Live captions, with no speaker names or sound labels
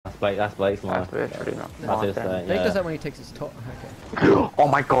That's Blake's mark. That's really not. That's his thing, Blake yeah. does that when he takes his top. Okay. Oh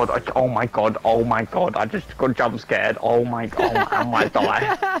my god! Oh my god! Oh my god! I just got jump scared. Oh my god! I might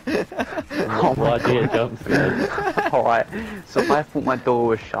die. Oh my Why do you jump scared? Alright, so I thought my door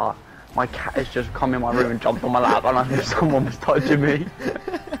was shut. My cat has just come in my room and jumped on my lap, and I knew someone was touching me.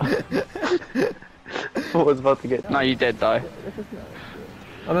 Thought I was about to get. No, you did though. I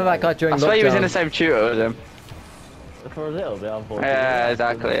remember that guy during I swear you was in the lockdown. same tutor as him. For a little bit, unfortunately. Yeah,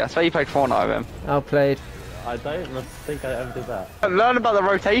 exactly. I swear you played Fortnite with him. Outplayed. I don't think I ever did that. Learn about the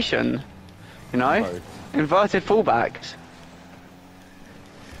rotation. You know, inverted fullbacks.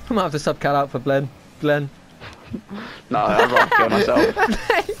 I might have to sub Cal out for Glenn. No, I'd rather kill myself.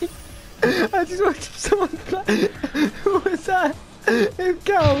 I just watched someone play. What was that? It was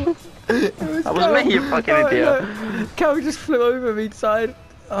Cal. That was me, you fucking idiot. No. Cal just flew over me side.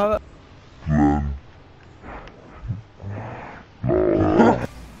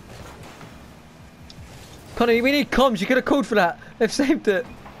 Connie, we need comms. You could have called for that. They've saved it.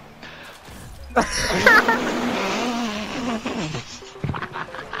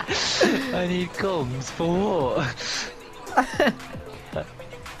 I need comms for what?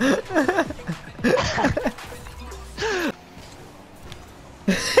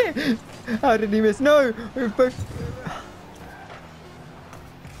 How did he miss? No! We were both...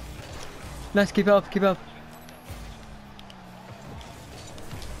 Nice, keep up, keep up.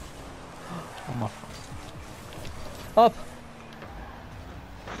 Up!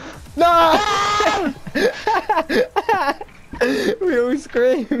 No! We all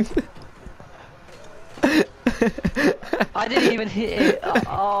screamed. I didn't even hit it.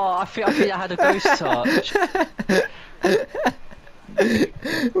 Oh, I think I had a ghost touch.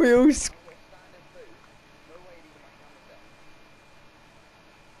 We all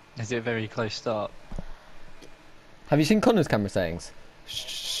Is it a very close start? Have you seen Connor's camera settings?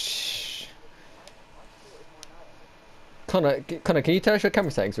 Shh. Connor, can you tell us your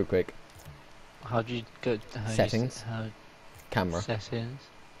camera settings real quick? How do you go? Settings. Camera. Settings.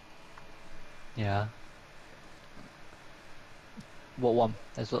 Yeah. What one?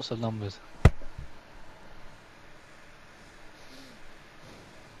 There's lots of numbers.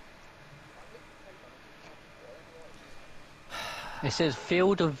 It says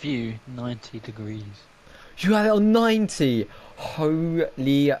field of view 90 degrees. You have it on 90!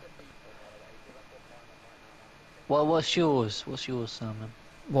 Holy... Well, what's yours? What's yours, Simon?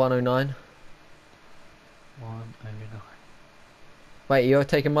 109. 109. Wait, you're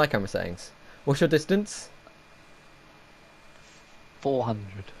taking my camera settings. What's your distance? 400.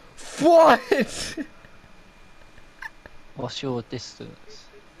 What? What's your distance?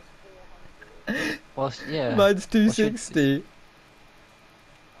 What's, yeah. Mine's 260.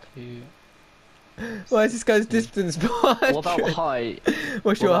 Why is this guy's distance? What about height?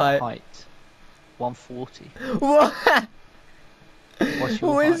 What's your height? 140. What? What's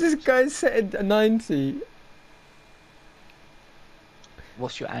your Why height? is this guy set at 90?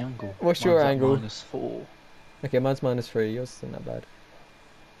 What's your angle? What's your angle? -4. Okay, mine's -3. Yours isn't that bad.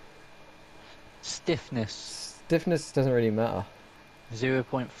 Stiffness. Stiffness doesn't really matter.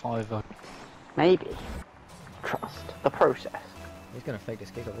 0.50. Maybe. Trust the process. He's gonna fake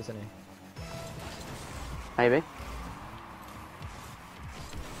his kick off, isn't he? Maybe.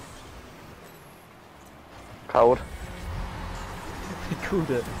 Cold. He called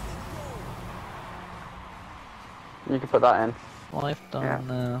it. You can put that in. I've done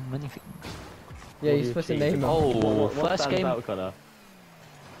many things. Yeah, you're supposed to name him. Oh, What first game out, Connor?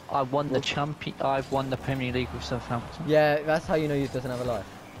 I won the champion. I've won the Premier League with Southampton. Yeah, that's how you know he doesn't have a life.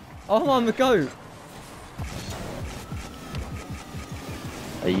 Oh, I'm the goat.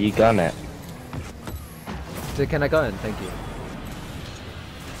 Are you gonna? So can I go in? Thank you.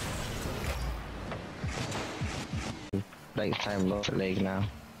 Like playing Rocket League now.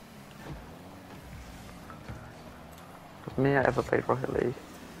 Has Mia ever played Rocket League?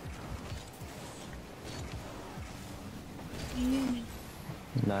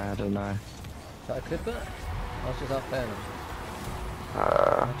 No, I don't know. Should I clip it? I was just out playing him.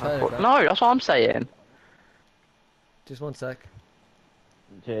 No, that's what I'm saying. Just 1 sec.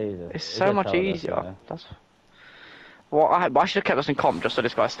 Jesus. It's so much easier. That's. Well, I should have kept us in comp just so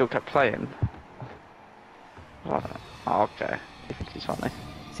this guy still kept playing. Oh, okay. He thinks he's funny.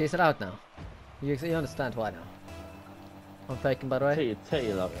 See, it's allowed now. You understand why now. I'm faking, by the way. Tell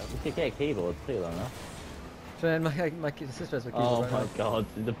you love. You could get a keyboard too, though, no? So my sister has a keyboard. Oh right my now. god,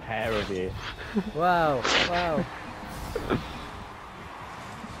 the pair of you. Wow, wow.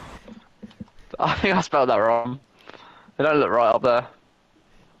 I think I spelled that wrong. They don't look right up there.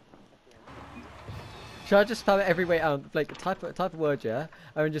 Should I just spam it every way out? Like type a word, yeah,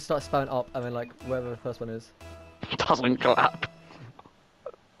 and then just start spamming up, and then like wherever the first one is. Doesn't clap.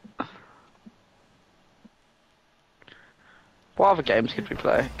 What other games could we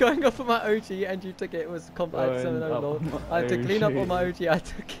play? Going off of my OG and you took it was combat 7 I had to clean up on my OG. I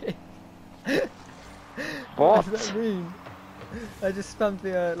took it. What? What does that mean? I just spammed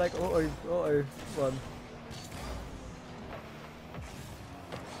the like auto one.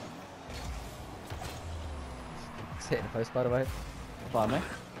 It's hitting the post, by the way. Fine, mate.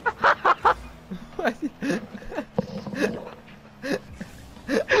 Why is he-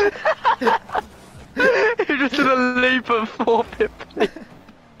 You're just in a leap at 4 Pipley.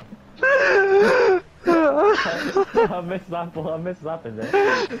 I missed that ball. I missed that in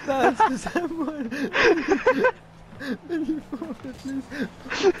there. That's the same one. Menu forfeit, please.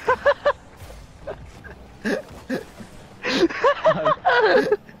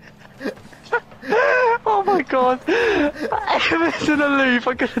 Oh my god! I was in a loop,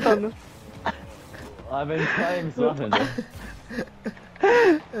 I could have done this. I've been playing something.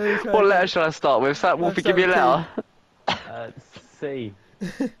 What letter should I start with? Sam, Wolfie, give me a letter. C.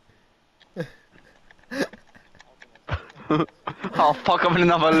 Oh fuck, I'm in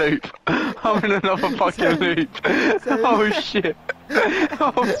another loop. I'm in another fucking loop. Oh shit.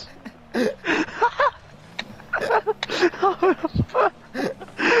 Oh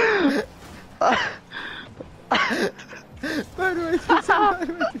By the way,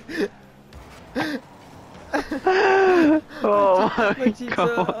 Oh my my cheeks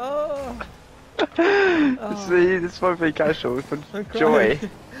god. are, See, this won't be casual for I'm joy. crying.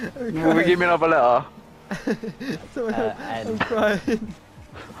 I'm Will we crying. give me another letter? Someone help. I'm N. crying.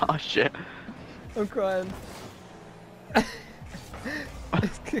 Oh shit. I'm crying.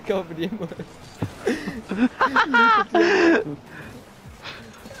 Let's kick off with the M-word.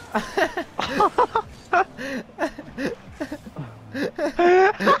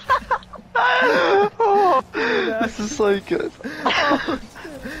 Oh, this is so good.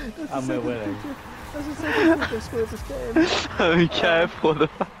 And we're winning. That's the second time I've scored this game. I'm careful.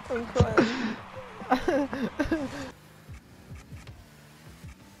 I'm crying.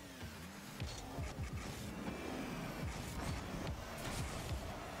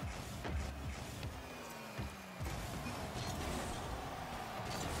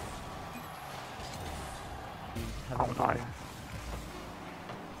 Oh no.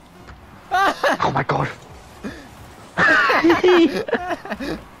 Oh my god.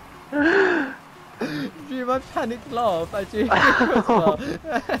 Do you mind panicked laugh at you?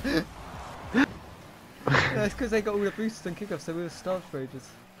 That's because they got all the boosters and kickoffs, so we were starved for ages.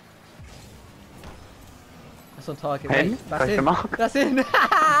 That's on target. Hey, Wait, that's question in. mark? That's in.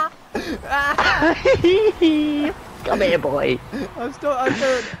 Come here, boy. I'm still.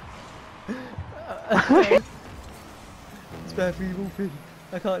 It's bad for you, Wolfie.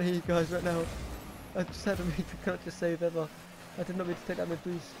 I can't hear you guys right now. I just had to make the clutchest save ever. I did not mean to take that mid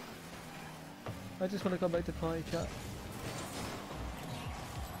boost. I just want to come back to party chat.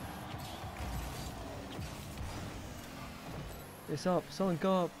 It's up. Someone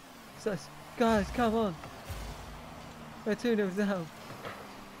go up. Guys, come on. We're 2-0 down.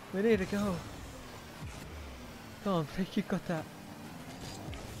 We need to go. Come on, Blake, you got that.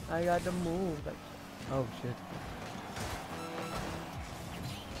 I got the move. Like, oh shit.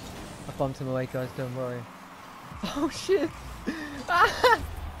 I bumped him away, guys, don't worry. Oh shit!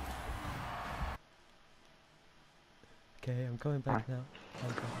 Okay, I'm coming back now.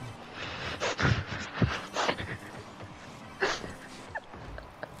 I'm coming.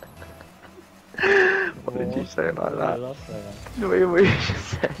 What did you say like I that? lost that. What did you just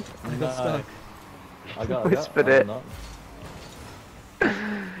say? I got stuck. I got Whispered I'm it. not.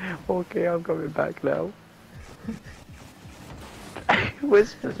 Okay, I'm coming back now.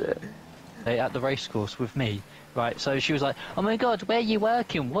 Whispers it. At the race course with me, right? So she was like, "Oh my God, where are you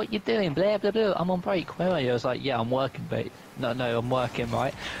working? What you doing? Blah blah blah. I'm on break. Where are you?" I was like, "Yeah, I'm working, babe. No, I'm working,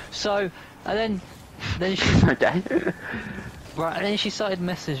 right?" So, and then she, Okay. right, and then she started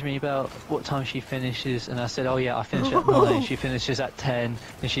messaging me about what time she finishes, and I said, "Oh yeah, I finish at 9. She finishes at 10."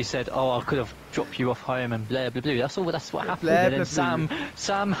 And she said, "Oh, I could have dropped you off home and blah blah blah." That's what happened. Blah, And blah, then blah.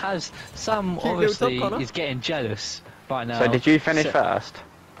 Sam Cute little obviously top corner. is getting jealous right now. So did you finish So- first?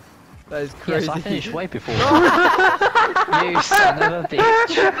 That is crazy. Yes, I finished way before. You son of a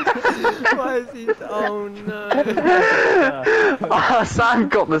bitch. Why is he? Oh no! Oh, Sam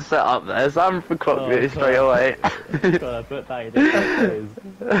got the setup there. Sam forgot it straight away. Gotta put that in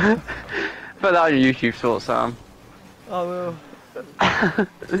the Put that on your YouTube thought, Sam. I will.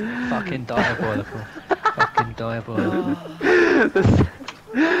 Fucking diabolical. Fucking diabolical.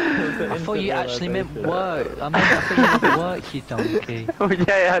 I thought you actually meant work. I thought you meant work, you donkey. Oh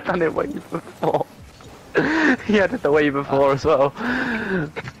yeah, I've done it way before. He had it the way before as well.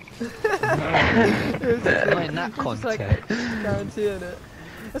 It was just Not in that it was just like context. guaranteeing it.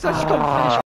 That's why she's got